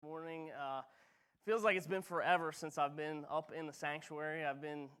Feels like it's been forever since I've been up in the sanctuary. I've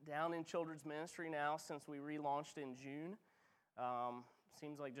been down in children's ministry now since we relaunched in June.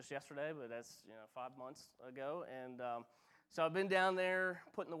 Seems like just yesterday, but that's 5 months ago. And so I've been down there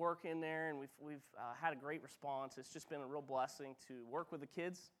putting the work in there, and we've had a great response. It's just been a real blessing to work with the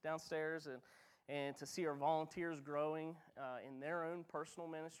kids downstairs and to see our volunteers growing in their own personal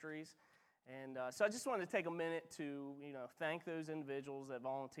ministries. And so I just wanted to take a minute to thank those individuals that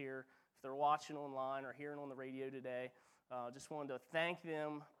volunteer. If they're watching online or hearing on the radio today, just wanted to thank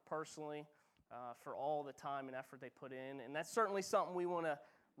them personally for all the time and effort they put in. And that's certainly something we want to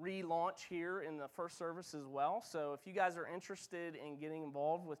relaunch here in the first service as well. So if you guys are interested in getting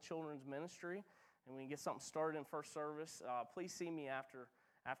involved with children's ministry and we can get something started in first service, please see me after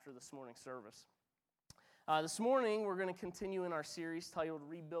this morning's service. This morning, we're going to continue in our series titled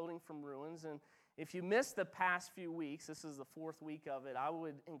Rebuilding from Ruins. And if you missed the past few weeks, this is the 4th week of it, I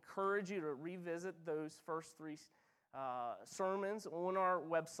would encourage you to revisit those first 3 sermons on our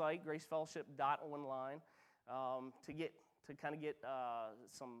website, gracefellowship.online, to kind of get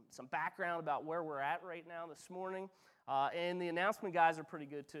some background about where we're at right now this morning. And the announcement guides are pretty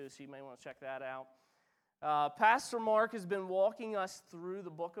good too, so you may want to check that out. Pastor Mark has been walking us through the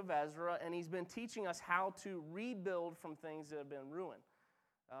book of Ezra, and he's been teaching us how to rebuild from things that have been ruined.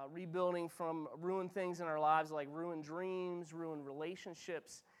 Rebuilding from ruined things in our lives like ruined dreams, ruined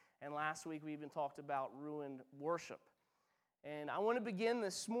relationships, and last week we even talked about ruined worship. And I want to begin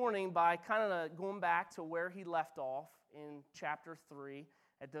this morning by kind of going back to where he left off in chapter 3,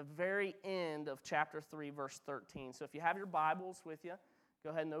 at the very end of chapter 3, verse 13. So if you have your Bibles with you,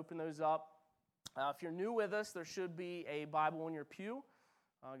 go ahead and open those up. If you're new with us, there should be a Bible in your pew.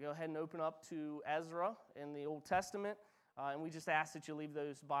 Go ahead and open up to Ezra in the Old Testament. And we just ask that you leave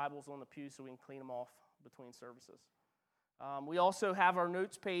those Bibles on the pew so we can clean them off between services. We also have our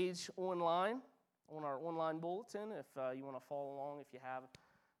notes page online, on our online bulletin, if you want to follow along, if you have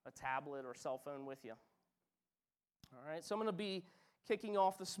a tablet or cell phone with you. All right, so I'm going to be kicking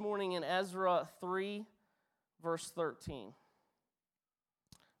off this morning in Ezra 3, verse 13.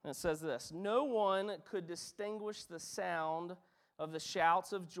 And it says this: "No one could distinguish the sound of the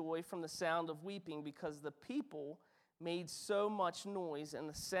shouts of joy from the sound of weeping, because the people made so much noise, and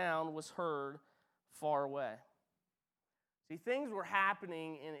the sound was heard far away." See, things were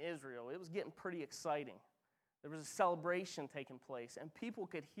happening in Israel. It was getting pretty exciting. There was a celebration taking place, and people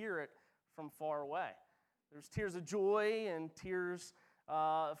could hear it from far away. There's tears of joy and tears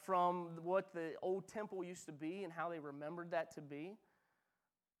from what the old temple used to be and how they remembered that to be.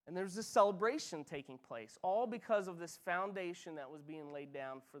 And there's this celebration taking place, all because of this foundation that was being laid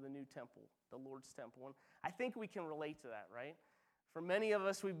down for the new temple, the Lord's temple. And I think we can relate to that, right? For many of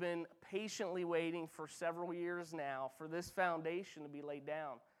us, we've been patiently waiting for several years now for this foundation to be laid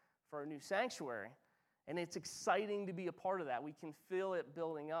down for a new sanctuary. And it's exciting to be a part of that. We can feel it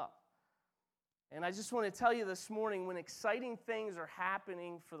building up. And I just want to tell you this morning, when exciting things are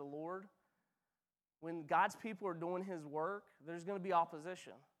happening for the Lord, when God's people are doing His work, there's going to be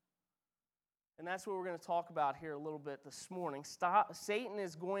opposition. And that's what we're going to talk about here a little bit this morning. Satan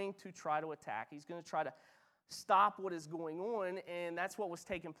is going to try to attack. He's going to try to stop what is going on, and that's what was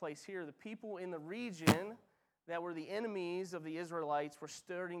taking place here. The people in the region that were the enemies of the Israelites were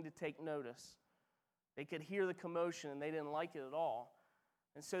starting to take notice. They could hear the commotion, and they didn't like it at all.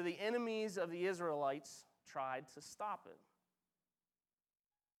 And so the enemies of the Israelites tried to stop it.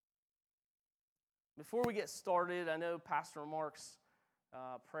 Before we get started, I know Pastor Mark's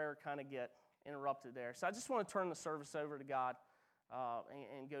prayer kind of get interrupted there. So I just want to turn the service over to God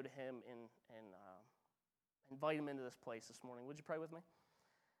and go to Him and invite Him into this place this morning. Would you pray with me?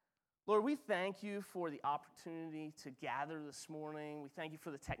 Lord, we thank You for the opportunity to gather this morning. We thank You for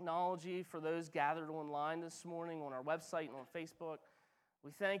the technology, for those gathered online this morning on our website and on Facebook.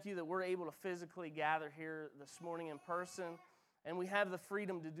 We thank You that we're able to physically gather here this morning in person, and we have the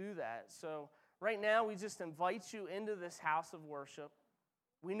freedom to do that. So right now, we just invite You into this house of worship.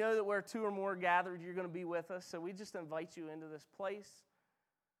 We know that where 2 or more gathered, You're going to be with us, so we just invite You into this place.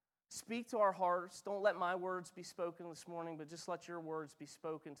 Speak to our hearts. Don't let my words be spoken this morning, but just let Your words be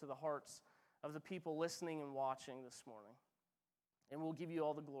spoken to the hearts of the people listening and watching this morning. And we'll give You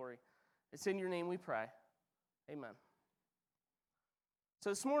all the glory. It's in Your name we pray. Amen. So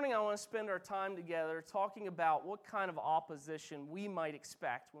this morning I want to spend our time together talking about what kind of opposition we might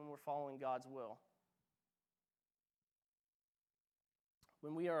expect when we're following God's will.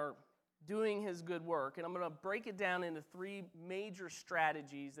 When we are doing His good work. And I'm going to break it down into 3 major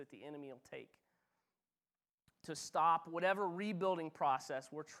strategies that the enemy will take to stop whatever rebuilding process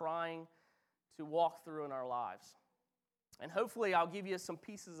we're trying to walk through in our lives. And hopefully I'll give you some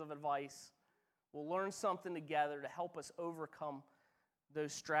pieces of advice We'll learn something together to help us overcome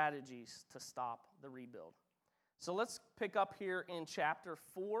those strategies to stop the rebuild. So let's pick up here in chapter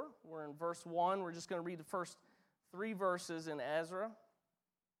 4. We're in verse 1. We're just going to read the first 3 verses in Ezra,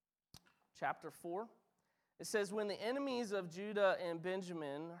 chapter 4. It says, "When the enemies of Judah and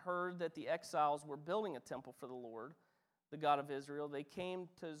Benjamin heard that the exiles were building a temple for the Lord, the God of Israel, they came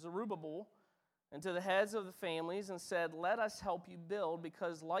to Zerubbabel and to the heads of the families and said, 'Let us help you build,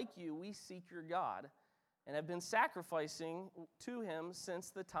 because like you, we seek your God, and have been sacrificing to him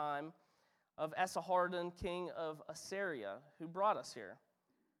since the time of Esarhaddon, king of Assyria, who brought us here.'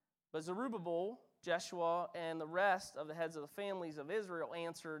 But Zerubbabel, Jeshua, and the rest of the heads of the families of Israel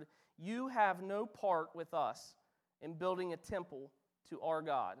answered, 'You have no part with us in building a temple to our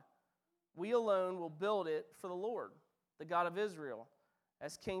God. We alone will build it for the Lord, the God of Israel,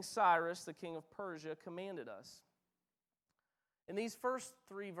 as King Cyrus, the king of Persia, commanded us.'" In these first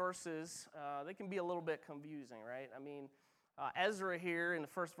 3 verses, they can be a little bit confusing, right? I mean, Ezra here in the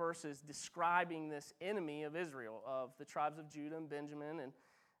first verse is describing this enemy of Israel, of the tribes of Judah and Benjamin.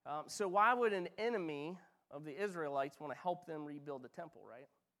 And so why would an enemy of the Israelites want to help them rebuild the temple, right?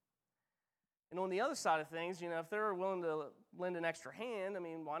 And on the other side of things, if they're willing to lend an extra hand, I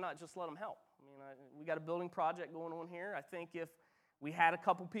mean, why not just let them help? I mean, we got a building project going on here. I think if we had a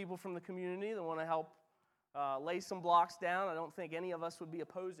couple people from the community that want to help lay some blocks down, I don't think any of us would be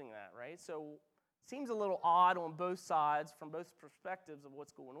opposing that, right? So it seems a little odd on both sides, from both perspectives of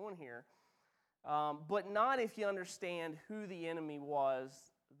what's going on here, but not if you understand who the enemy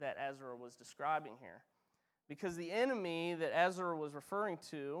was that Ezra was describing here. Because the enemy that Ezra was referring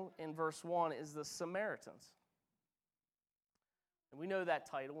to in verse 1 is the Samaritans. And we know that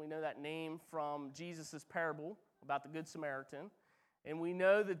title, we know that name from Jesus' parable about the Good Samaritan. And we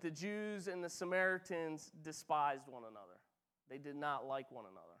know that the Jews and the Samaritans despised one another. They did not like one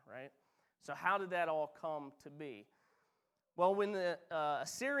another, right? So how did that all come to be? Well, when the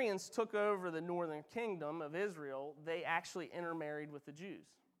Assyrians took over the northern kingdom of Israel, they actually intermarried with the Jews.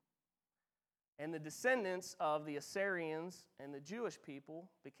 And the descendants of the Assyrians and the Jewish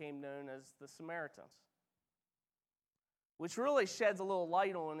people became known as the Samaritans. Which really sheds a little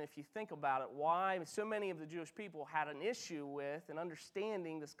light on, if you think about it, why so many of the Jewish people had an issue with and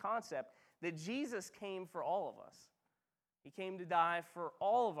understanding this concept that Jesus came for all of us. He came to die for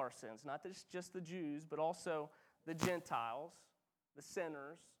all of our sins, not just the Jews, but also the Gentiles, the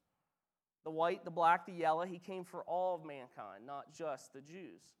sinners, the white, the black, the yellow. He came for all of mankind, not just the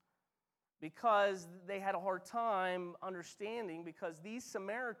Jews. Because they had a hard time understanding, because these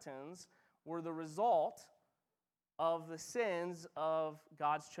Samaritans were the result of the sins of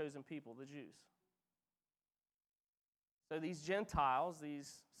God's chosen people, the Jews. So these Gentiles,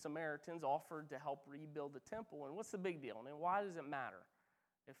 these Samaritans, offered to help rebuild the temple. And what's the big deal? And why does it matter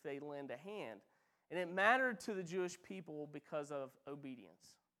if they lend a hand? And it mattered to the Jewish people because of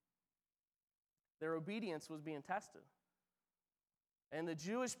obedience. Their obedience was being tested. And the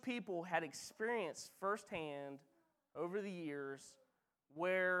Jewish people had experienced firsthand over the years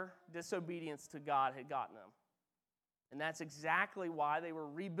where disobedience to God had gotten them. And that's exactly why they were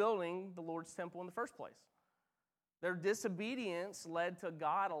rebuilding the Lord's temple in the first place. Their disobedience led to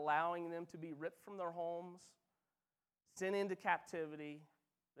God allowing them to be ripped from their homes, sent into captivity,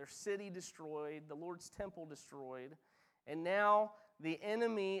 their city destroyed, the Lord's temple destroyed, and now the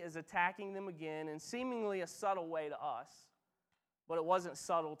enemy is attacking them again in seemingly a subtle way to us, but it wasn't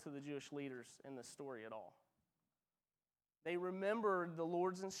subtle to the Jewish leaders in this story at all. They remembered the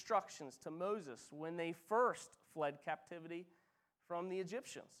Lord's instructions to Moses when they first fled captivity from the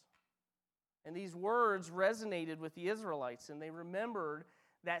Egyptians. And these words resonated with the Israelites, and they remembered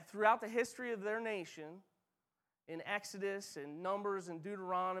that throughout the history of their nation, in Exodus and Numbers and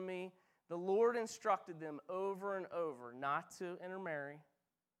Deuteronomy, the Lord instructed them over and over not to intermarry,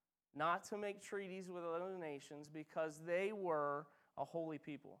 not to make treaties with other nations, because they were a holy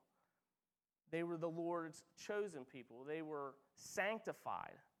people. They were the Lord's chosen people. They were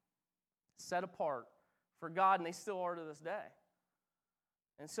sanctified, set apart for God, and they still are to this day.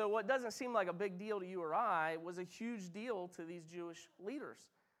 And so what doesn't seem like a big deal to you or I was a huge deal to these Jewish leaders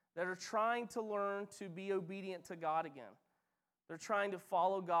that are trying to learn to be obedient to God again. They're trying to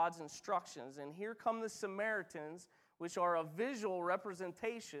follow God's instructions. And here come the Samaritans, which are a visual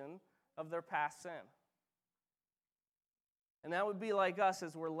representation of their past sin. And that would be like us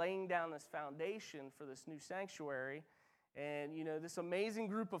as we're laying down this foundation for this new sanctuary. And, this amazing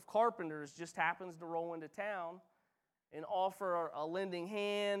group of carpenters just happens to roll into town and offer a lending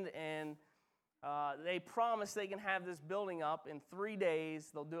hand, and they promise they can have this building up in 3 days.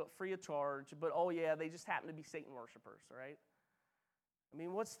 They'll do it free of charge, but they just happen to be Satan worshipers, right? I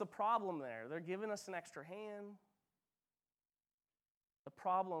mean, what's the problem there? They're giving us an extra hand. The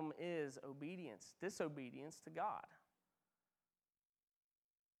problem is disobedience to God.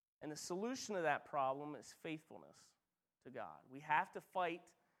 And the solution to that problem is faithfulness to God. We have to fight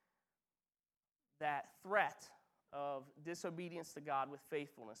that threat of disobedience to God with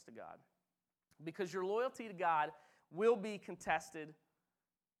faithfulness to God. Because your loyalty to God will be contested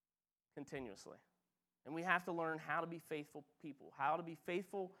continuously. And we have to learn how to be faithful people, how to be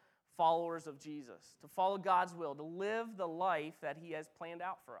faithful followers of Jesus, to follow God's will, to live the life that He has planned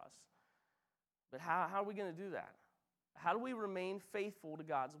out for us. But how are we going to do that? How do we remain faithful to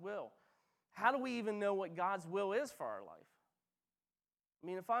God's will? How do we even know what God's will is for our life? I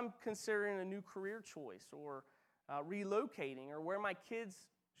mean, if I'm considering a new career choice or relocating or where my kids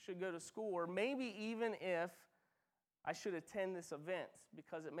should go to school, or maybe even if I should attend this event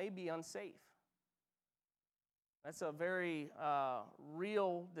because it may be unsafe. That's a very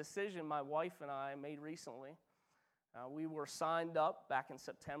real decision my wife and I made recently. We were signed up back in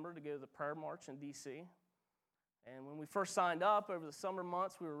September to go to the prayer march in D.C. And when we first signed up over the summer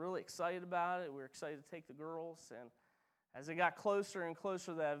months, we were really excited about it. We were excited to take the girls. And as it got closer and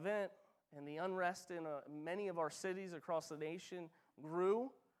closer to that event, and the unrest in many of our cities across the nation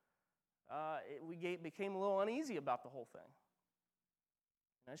grew, we became a little uneasy about the whole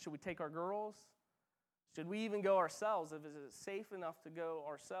thing. Should we take our girls? Should we even go ourselves? Is it safe enough to go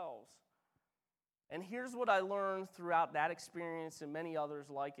ourselves? And here's what I learned throughout that experience and many others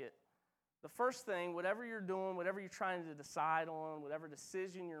like it. The first thing, whatever you're doing, whatever you're trying to decide on, whatever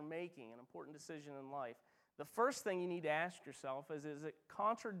decision you're making, an important decision in life, the first thing you need to ask yourself is it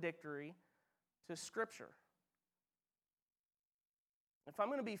contradictory to Scripture? If I'm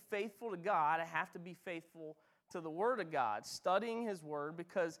going to be faithful to God, I have to be faithful to the Word of God, studying His Word,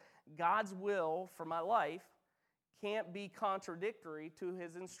 because God's will for my life can't be contradictory to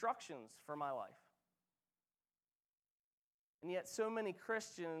His instructions for my life. And yet so many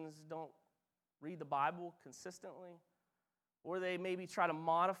Christians don't read the Bible consistently, or they maybe try to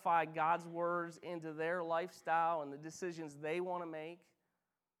modify God's words into their lifestyle and the decisions they want to make.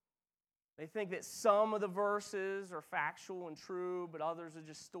 They think that some of the verses are factual and true, but others are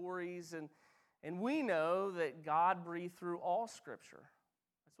just stories. And we know that God breathed through all Scripture.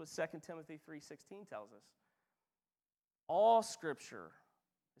 That's what 2 Timothy 3:16 tells us. All Scripture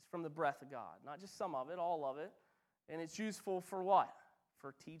is from the breath of God. Not just some of it, all of it. And it's useful for what?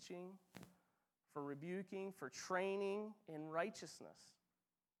 For teaching, for rebuking, for training in righteousness.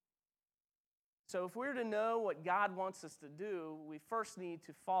 So if we're to know what God wants us to do, we first need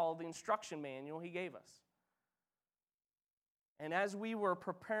to follow the instruction manual He gave us. And as we were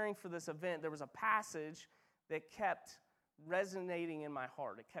preparing for this event, there was a passage that kept resonating in my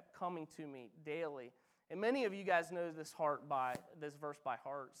heart. It kept coming to me daily. And many of you guys know this verse by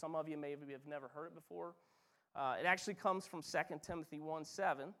heart. Some of you maybe have never heard it before. It actually comes from 2 Timothy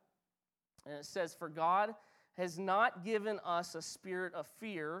 1:7. And it says, "For God has not given us a spirit of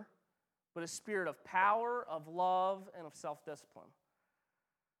fear, but a spirit of power, of love, and of self-discipline."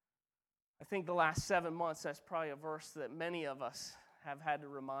 I think the last 7 months, that's probably a verse that many of us have had to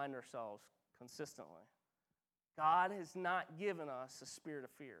remind ourselves consistently. God has not given us a spirit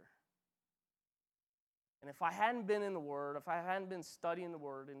of fear. And if I hadn't been in the Word, if I hadn't been studying the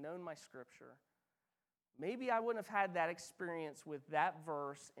Word and known my Scripture, maybe I wouldn't have had that experience with that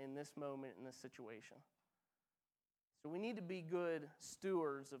verse in this moment, in this situation. So we need to be good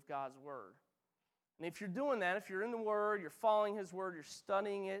stewards of God's Word. And if you're doing that, if you're in the Word, you're following His Word, you're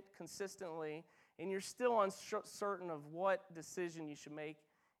studying it consistently, and you're still uncertain of what decision you should make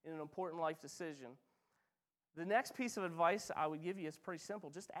in an important life decision, the next piece of advice I would give you is pretty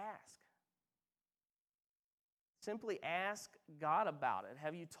simple. Just ask. Simply ask God about it.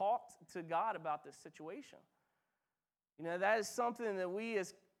 Have you talked to God about this situation? You know, that is something that we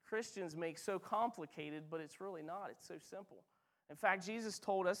as Christians make so complicated, but it's really not. It's so simple. In fact, Jesus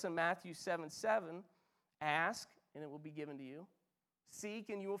told us in Matthew 7:7, "Ask, and it will be given to you. Seek,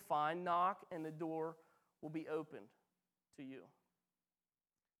 and you will find. Knock, and the door will be opened to you."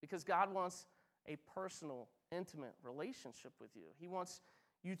 Because God wants a personal, intimate relationship with you. He wants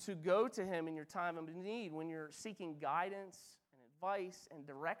you to go to Him in your time of need when you're seeking guidance and advice and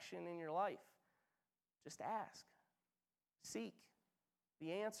direction in your life. Just ask. Seek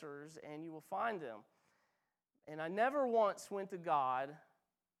the answers, and you will find them. And I never once went to God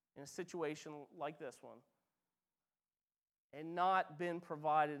in a situation like this one and not been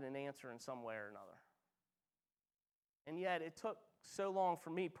provided an answer in some way or another. And yet it took so long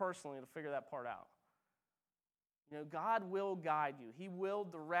for me personally to figure that part out. You know, God will guide you. He will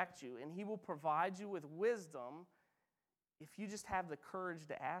direct you, and He will provide you with wisdom if you just have the courage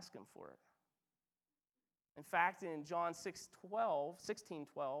to ask him for it. In fact, in John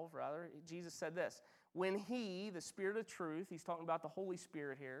 16:12, Jesus said this, when he, the Spirit of truth, he's talking about the Holy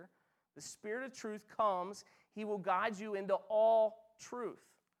Spirit here, the Spirit of truth comes, he will guide you into all truth.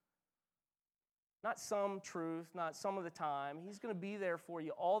 Not some truth, not some of the time. He's going to be there for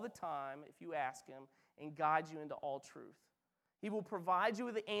you all the time if you ask him and guide you into all truth. He will provide you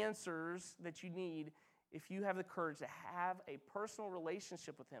with the answers that you need if you have the courage to have a personal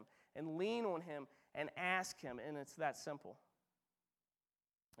relationship with him and lean on him and ask him, and it's that simple.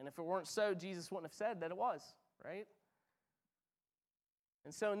 And if it weren't so, Jesus wouldn't have said that it was, right?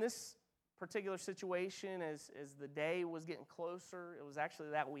 And so in this particular situation, as the day was getting closer, it was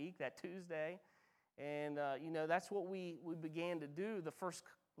actually that week, that Tuesday, and that's what we began to do the first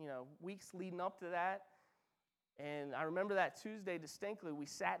weeks leading up to that. And I remember that Tuesday distinctly. We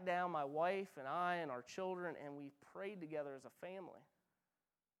sat down, my wife and I and our children, and we prayed together as a family.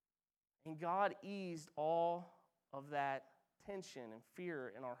 And God eased all of that tension and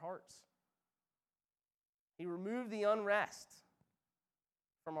fear in our hearts. He removed the unrest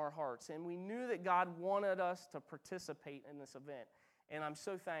from our hearts, and we knew that God wanted us to participate in this event. And I'm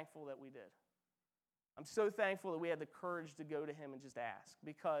so thankful that we did. I'm so thankful that we had the courage to go to him and just ask,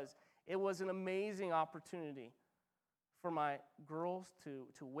 because it was an amazing opportunity for my girls to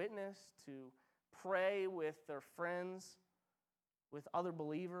witness, to pray with their friends, with other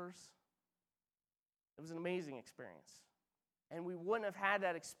believers. It was an amazing experience. And we wouldn't have had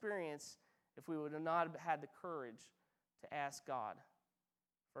that experience if we would have not had the courage to ask God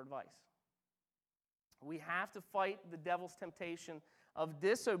for advice. We have to fight the devil's temptation of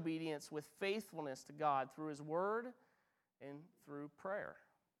disobedience with faithfulness to God through his word and through prayer.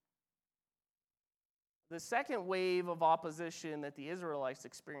 The second wave of opposition that the Israelites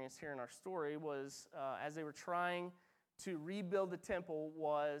experienced here in our story was, as they were trying to rebuild the temple,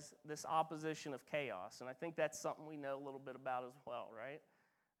 was this opposition of chaos. And I think that's something we know a little bit about as well, right?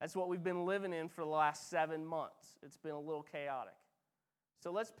 That's what we've been living in for the last 7 months. It's been a little chaotic.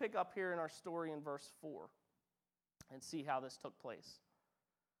 So let's pick up here in our story in verse 4 and see how this took place.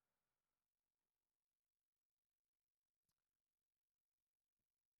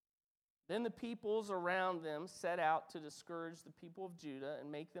 Then the peoples around them set out to discourage the people of Judah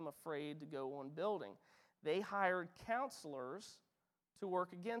and make them afraid to go on building. They hired counselors to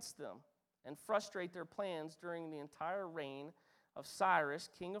work against them and frustrate their plans during the entire reign of Cyrus,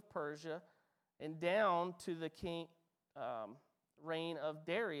 king of Persia, and down to the reign of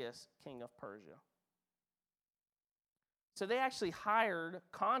Darius, king of Persia. So they actually hired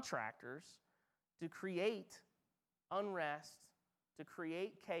contractors to create unrest, to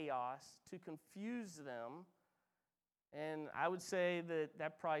create chaos, to confuse them. And I would say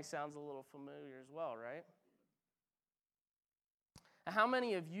that probably sounds a little familiar as well, right? How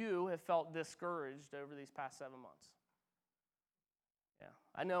many of you have felt discouraged over these past 7 months? Yeah,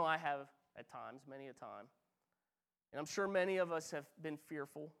 I know I have at times, many a time. And I'm sure many of us have been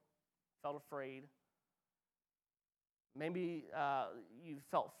fearful, felt afraid. Maybe you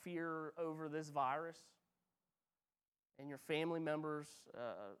felt fear over this virus and your family members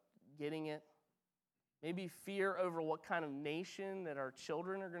getting it. Maybe fear over what kind of nation that our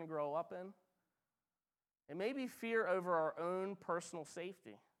children are going to grow up in. And maybe fear over our own personal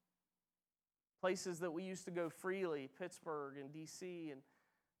safety. Places that we used to go freely, Pittsburgh and D.C. and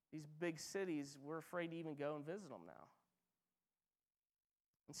these big cities, we're afraid to even go and visit them now.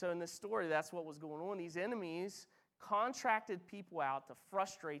 And so in this story, that's what was going on. These enemies contracted people out to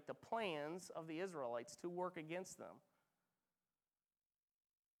frustrate the plans of the Israelites to work against them.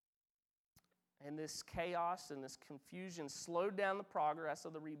 And this chaos and this confusion slowed down the progress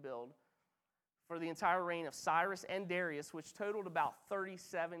of the rebuild for the entire reign of Cyrus and Darius, which totaled about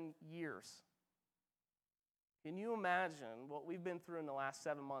 37 years. Can you imagine what we've been through in the last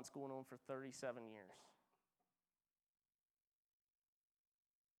 7 months going on for 37 years?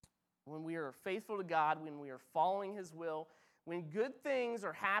 When we are faithful to God, when we are following his will, when good things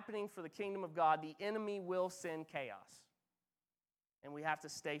are happening for the kingdom of God, the enemy will send chaos. And we have to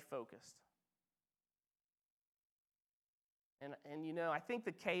stay focused. And I think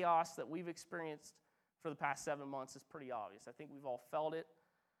the chaos that we've experienced for the past 7 months is pretty obvious. I think we've all felt it.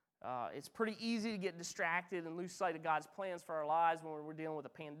 It's pretty easy to get distracted and lose sight of God's plans for our lives when we're dealing with a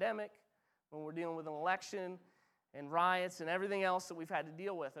pandemic, when we're dealing with an election and riots and everything else that we've had to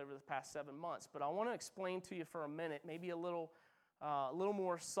deal with over the past 7 months. But I want to explain to you for a minute, maybe a little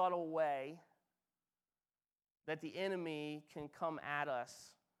more subtle way that the enemy can come at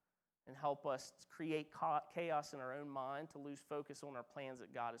us and help us create chaos in our own mind to lose focus on our plans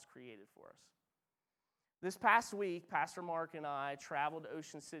that God has created for us. This past week, Pastor Mark and I traveled to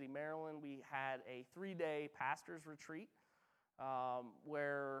Ocean City, Maryland. We had a 3-day pastor's retreat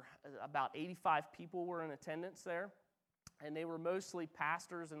where about 85 people were in attendance there, and they were mostly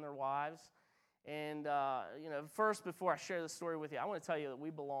pastors and their wives. And, first, before I share the story with you, I want to tell you that we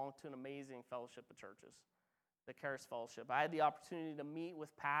belong to an amazing fellowship of churches, the Charis Fellowship. I had the opportunity to meet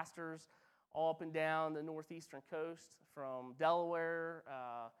with pastors all up and down the northeastern coast, from Delaware,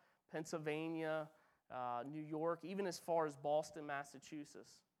 Pennsylvania, New York, even as far as Boston,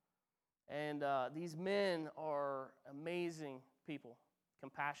 Massachusetts. And these men are amazing people,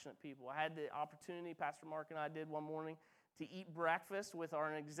 compassionate people. I had the opportunity, Pastor Mark and I did one morning, to eat breakfast with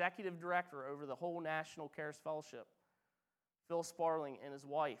our executive director over the whole National Charis Fellowship, Phil Sparling and his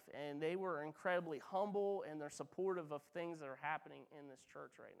wife. And they were incredibly humble, and they're supportive of things that are happening in this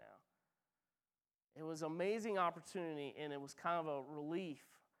church right now. It was an amazing opportunity, and it was kind of a relief,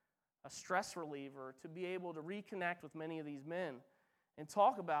 a stress reliever, to be able to reconnect with many of these men and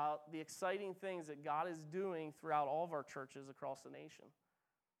talk about the exciting things that God is doing throughout all of our churches across the nation.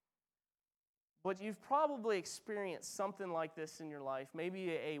 But you've probably experienced something like this in your life,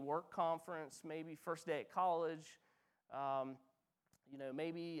 maybe a work conference, maybe first day at college,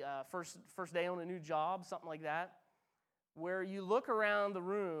 maybe first day on a new job, something like that, where you look around the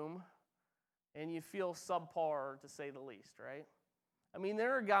room and you feel subpar, to say the least, right? I mean,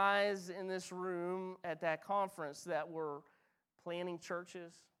 there are guys in this room at that conference that were planning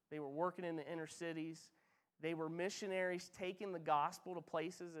churches. They were working in the inner cities. They were missionaries taking the gospel to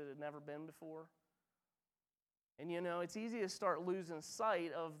places it had never been before. And it's easy to start losing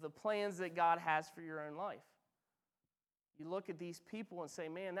sight of the plans that God has for your own life. You look at these people and say,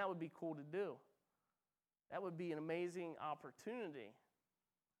 man, that would be cool to do. That would be an amazing opportunity.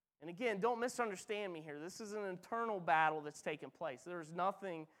 And again, don't misunderstand me here. This is an internal battle that's taking place. There's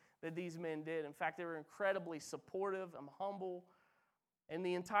nothing that these men did. In fact, they were incredibly supportive and humble. And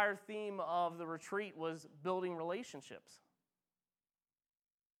the entire theme of the retreat was building relationships.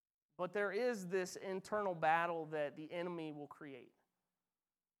 But there is this internal battle that the enemy will create.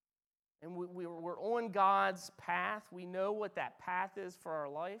 And we're on God's path. We know what that path is for our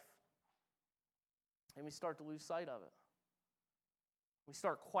life. And we start to lose sight of it. We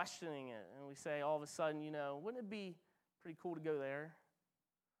start questioning it, and we say all of a sudden, wouldn't it be pretty cool to go there?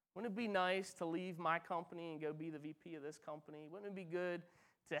 Wouldn't it be nice to leave my company and go be the VP of this company? Wouldn't it be good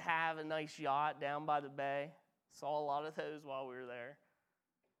to have a nice yacht down by the bay? Saw a lot of those while we were there,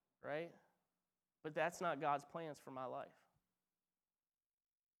 right? But that's not God's plans for my life.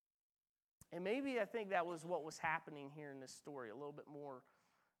 And maybe I think that was what was happening here in this story, a little bit more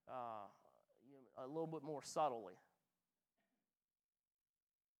subtly.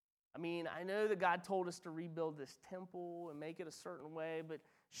 I mean, I know that God told us to rebuild this temple and make it a certain way, but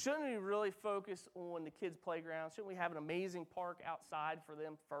shouldn't we really focus on the kids' playground? Shouldn't we have an amazing park outside for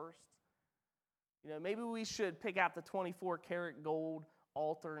them first? Maybe we should pick out the 24-karat gold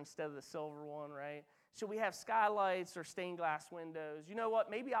altar instead of the silver one, right? Should we have skylights or stained glass windows? You know what?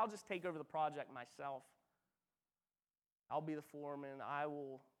 Maybe I'll just take over the project myself. I'll be the foreman. I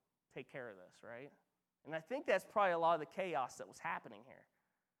will take care of this, right? And I think that's probably a lot of the chaos that was happening here.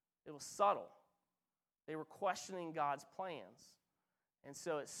 It was subtle. They were questioning God's plans. And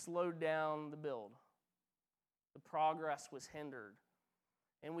so it slowed down the build. The progress was hindered.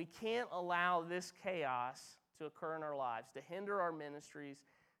 And we can't allow this chaos to occur in our lives, to hinder our ministries,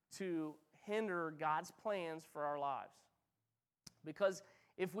 to hinder God's plans for our lives. Because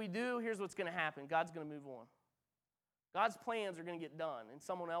if we do, here's what's going to happen. God's going to move on. God's plans are going to get done, and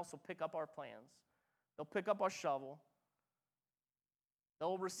someone else will pick up our plans. They'll pick up our shovel.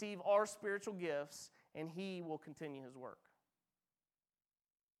 They'll receive our spiritual gifts, and He will continue His work.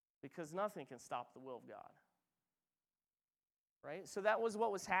 Because nothing can stop the will of God. Right? So that was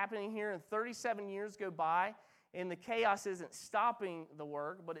what was happening here, and 37 years go by, and the chaos isn't stopping the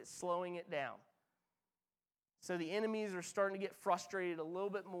work, but it's slowing it down. So the enemies are starting to get frustrated a little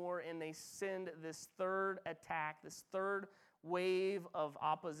bit more, and they send this third attack, this third wave of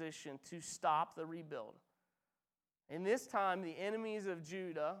opposition to stop the rebuild. And this time, the enemies of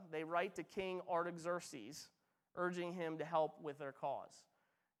Judah, they write to King Artaxerxes, urging him to help with their cause.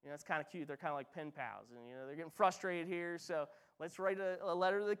 It's kind of cute. They're kind of like pen pals. And, they're getting frustrated here, so let's write a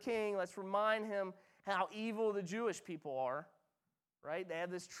letter to the king. Let's remind him how evil the Jewish people are, right? They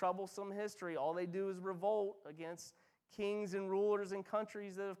have this troublesome history. All they do is revolt against kings and rulers and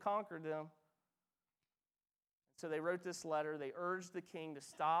countries that have conquered them. So they wrote this letter. They urged the king to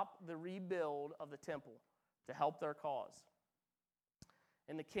stop the rebuild of the temple to help their cause.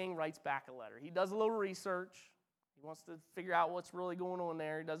 And the king writes back a letter. He does a little research. He wants to figure out what's really going on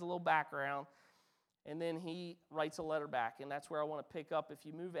there. He does a little background. And then he writes a letter back, and that's where I want to pick up. If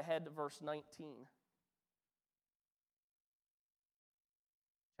you move ahead to verse 19.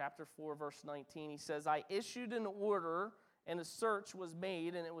 Chapter 4, verse 19, he says, I issued an order, and a search was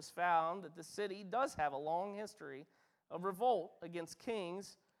made, and it was found that the city does have a long history of revolt against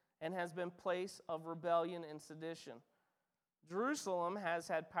kings and has been a place of rebellion and sedition. Jerusalem has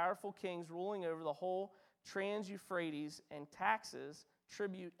had powerful kings ruling over the whole Trans-Euphrates, and taxes,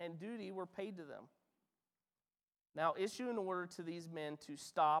 tribute, and duty were paid to them. Now issue an order to these men to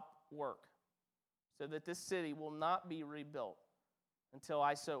stop work, so that this city will not be rebuilt until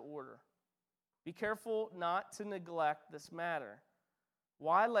I so order. Be careful not to neglect this matter.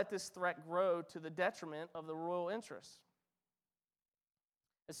 Why let this threat grow to the detriment of the royal interests?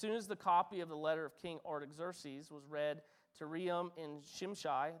 As soon as the copy of the letter of King Artaxerxes was read to Rehum and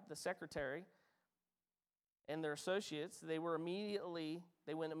Shimshai, the secretary, and their associates, they went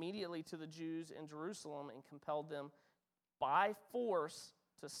immediately to the Jews in Jerusalem and compelled them by force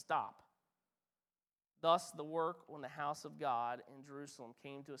to stop. Thus, the work on the house of God in Jerusalem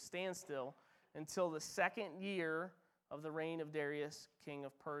came to a standstill until the second year of the reign of Darius, king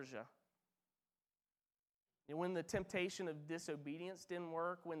of Persia. And when the temptation of disobedience didn't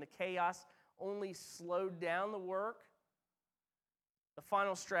work, when the chaos only slowed down the work, the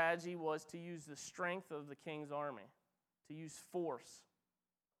final strategy was to use the strength of the king's army, to use force.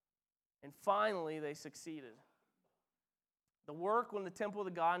 And finally, they succeeded. The work on the temple of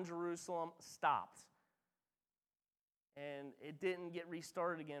the God in Jerusalem stopped. And it didn't get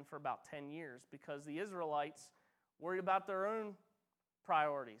restarted again for about 10 years because the Israelites worried about their own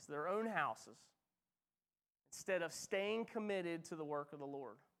priorities, their own houses, instead of staying committed to the work of the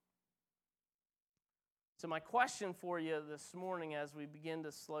Lord. So my question for you this morning as we begin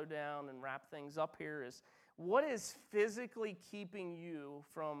to slow down and wrap things up here is, what is physically keeping you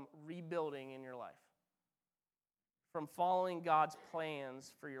from rebuilding in your life? From following God's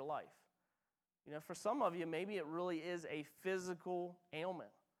plans for your life? You know, for some of you, maybe it really is a physical ailment.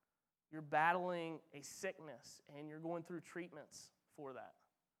 You're battling a sickness and you're going through treatments for that.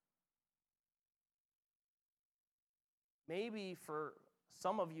 Maybe for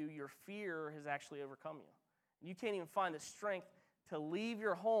some of you, your fear has actually overcome you. You can't even find the strength to leave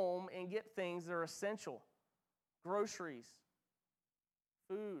your home and get things that are essential. Groceries,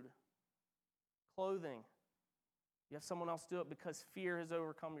 food, clothing. You have someone else do it because fear has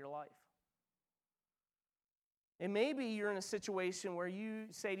overcome your life. And maybe you're in a situation where you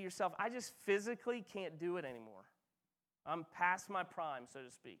say to yourself, I just physically can't do it anymore. I'm past my prime, so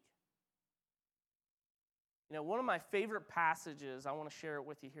to speak. You know, one of my favorite passages, I want to share it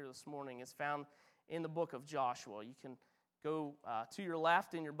with you here this morning, is found in the book of Joshua. You can go to your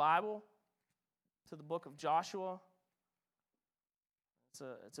left in your Bible to the book of Joshua.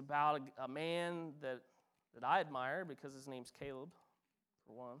 It's about a man that I admire because his name's Caleb,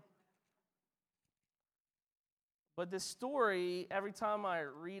 for one. But this story, every time I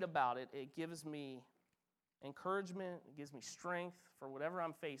read about it, it gives me encouragement, it gives me strength for whatever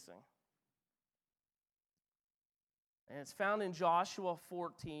I'm facing. And it's found in Joshua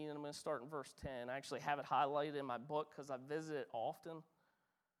 14, and I'm going to start in verse 10. I actually have it highlighted in my book because I visit it often.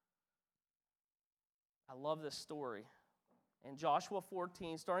 I love this story. In Joshua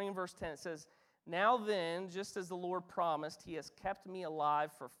 14, starting in verse 10, it says, Now then, just as the Lord promised, he has kept me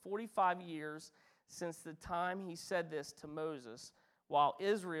alive for 45 years since the time he said this to Moses, while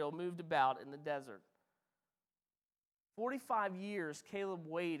Israel moved about in the desert. 45 years Caleb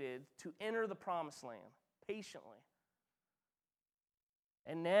waited to enter the promised land, patiently.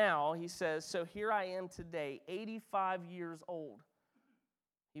 And now, he says, so here I am today, 85 years old.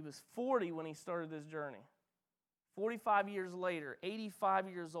 He was 40 when he started this journey. 45 years later, 85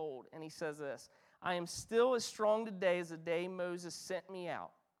 years old, and he says this, I am still as strong today as the day Moses sent me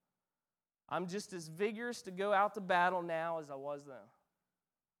out. I'm just as vigorous to go out to battle now as I was then.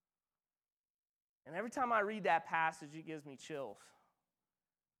 And every time I read that passage, it gives me chills.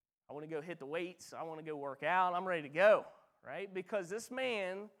 I want to go hit the weights. I want to go work out. I'm ready to go, right? Because this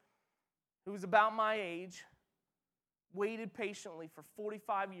man, who was about my age, waited patiently for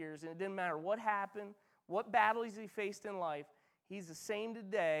 45 years, and it didn't matter what happened, what battles he faced in life, he's the same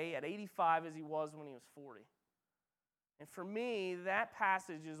today at 85 as he was when he was 40. And for me, that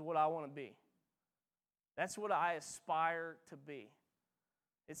passage is what I want to be. That's what I aspire to be.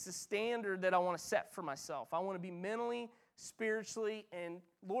 It's the standard that I want to set for myself. I want to be mentally, spiritually, and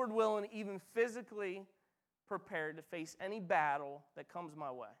Lord willing, even physically prepared to face any battle that comes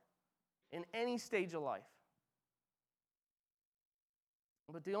my way in any stage of life.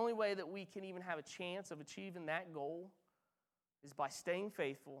 But the only way that we can even have a chance of achieving that goal is by staying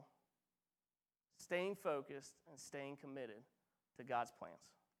faithful, staying focused and staying committed to God's plans.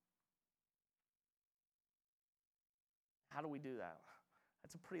 How do we do that?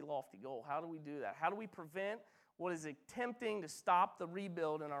 That's a pretty lofty goal. How do we do that? How do we prevent what is attempting to stop the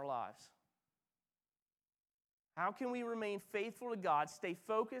rebuild in our lives? How can we remain faithful to God, stay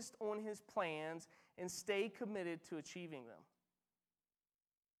focused on His plans, and stay committed to achieving them?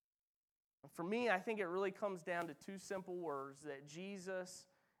 And for me, I think it really comes down to two simple words that Jesus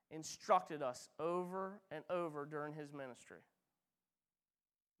instructed us over and over during His ministry.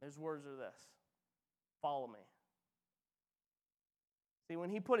 Those words are this: follow me. See,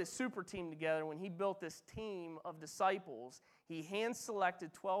 when He put His super team together, when He built this team of disciples, He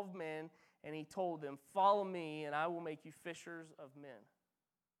hand-selected 12 men, and He told them, follow me, and I will make you fishers of men.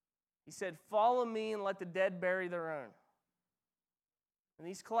 He said, follow me and let the dead bury their own. And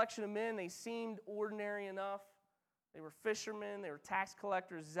these collection of men, they seemed ordinary enough. They were fishermen, they were tax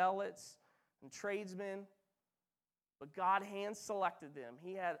collectors, zealots, and tradesmen. But God hand-selected them.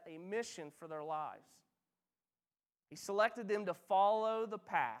 He had a mission for their lives. He selected them to follow the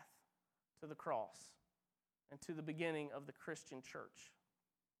path to the cross and to the beginning of the Christian church.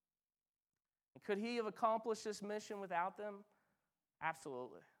 And could He have accomplished this mission without them?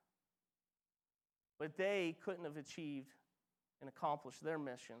 Absolutely. But they couldn't have achieved and accomplished their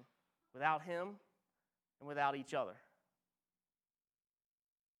mission without Him and without each other.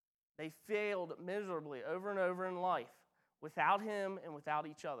 They failed miserably over and over in life without Him and without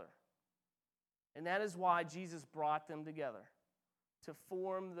each other. And that is why Jesus brought them together, to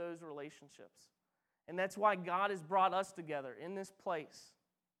form those relationships. And that's why God has brought us together in this place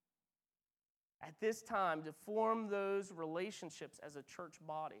at this time to form those relationships as a church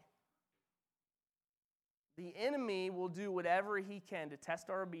body. The enemy will do whatever he can to test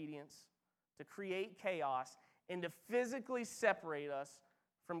our obedience, to create chaos, and to physically separate us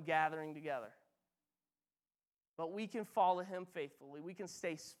from gathering together. But we can follow him faithfully. We can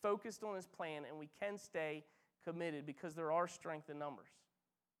stay focused on his plan, and we can stay committed because there are strength in numbers.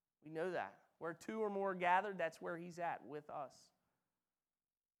 We know that. Where two or more are gathered, that's where he's at with us.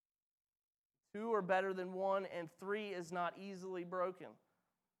 Two are better than one, and three is not easily broken.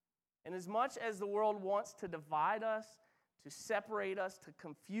 And as much as the world wants to divide us, to separate us, to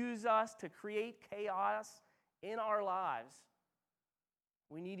confuse us, to create chaos in our lives,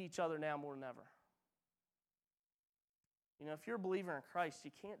 we need each other now more than ever. You know, if you're a believer in Christ,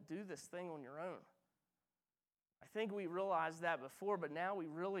 you can't do this thing on your own. I think we realized that before, but now we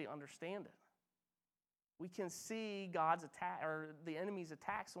really understand it. We can see God's attack, or the enemy's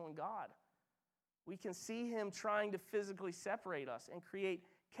attacks on God. We can see him trying to physically separate us and create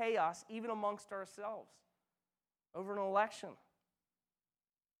chaos even amongst ourselves over an election,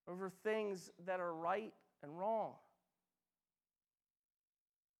 over things that are right and wrong.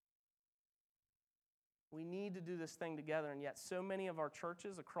 We need to do this thing together, and yet so many of our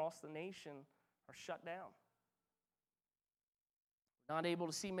churches across the nation are shut down. We're not able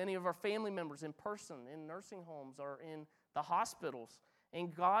to see many of our family members in person, in nursing homes or in the hospitals.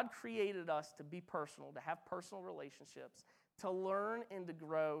 And God created us to be personal, to have personal relationships, to learn and to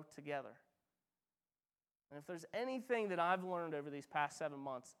grow together. And if there's anything that I've learned over these past 7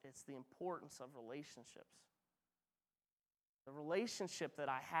 months, it's the importance of relationships. The relationship that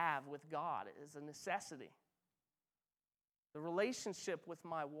I have with God is a necessity. The relationship with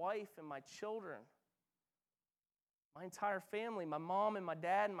my wife and my children, my entire family, my mom and my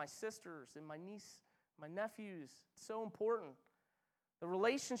dad and my sisters and my niece, my nephews, it's so important. The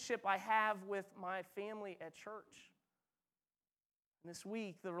relationship I have with my family at church. And this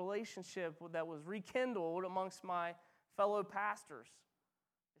week, the relationship that was rekindled amongst my fellow pastors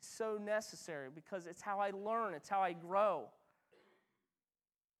is so necessary because it's how I learn, it's how I grow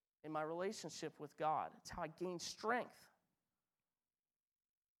in my relationship with God. It's how I gain strength.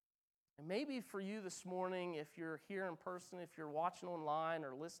 And maybe for you this morning, if you're here in person, if you're watching online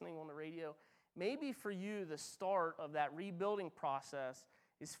or listening on the radio, maybe for you the start of that rebuilding process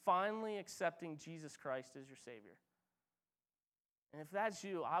is finally accepting Jesus Christ as your Savior. And if that's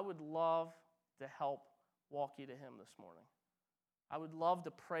you, I would love to help walk you to Him this morning. I would love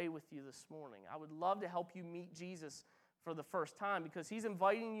to pray with you this morning. I would love to help you meet Jesus for the first time because He's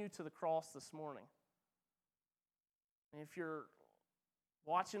inviting you to the cross this morning. And if you're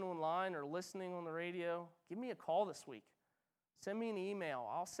watching online or listening on the radio, give me a call this week. Send me an email.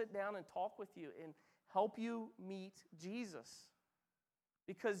 I'll sit down and talk with you and help you meet Jesus.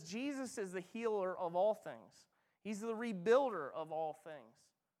 Because Jesus is the healer of all things. He's the rebuilder of all things.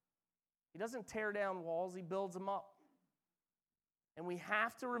 He doesn't tear down walls, He builds them up. And we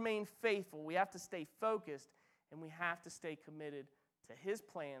have to remain faithful. We have to stay focused. And we have to stay committed to His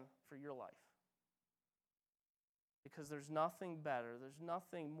plan for your life. Because there's nothing better, there's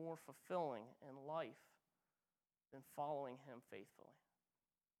nothing more fulfilling in life than following Him faithfully.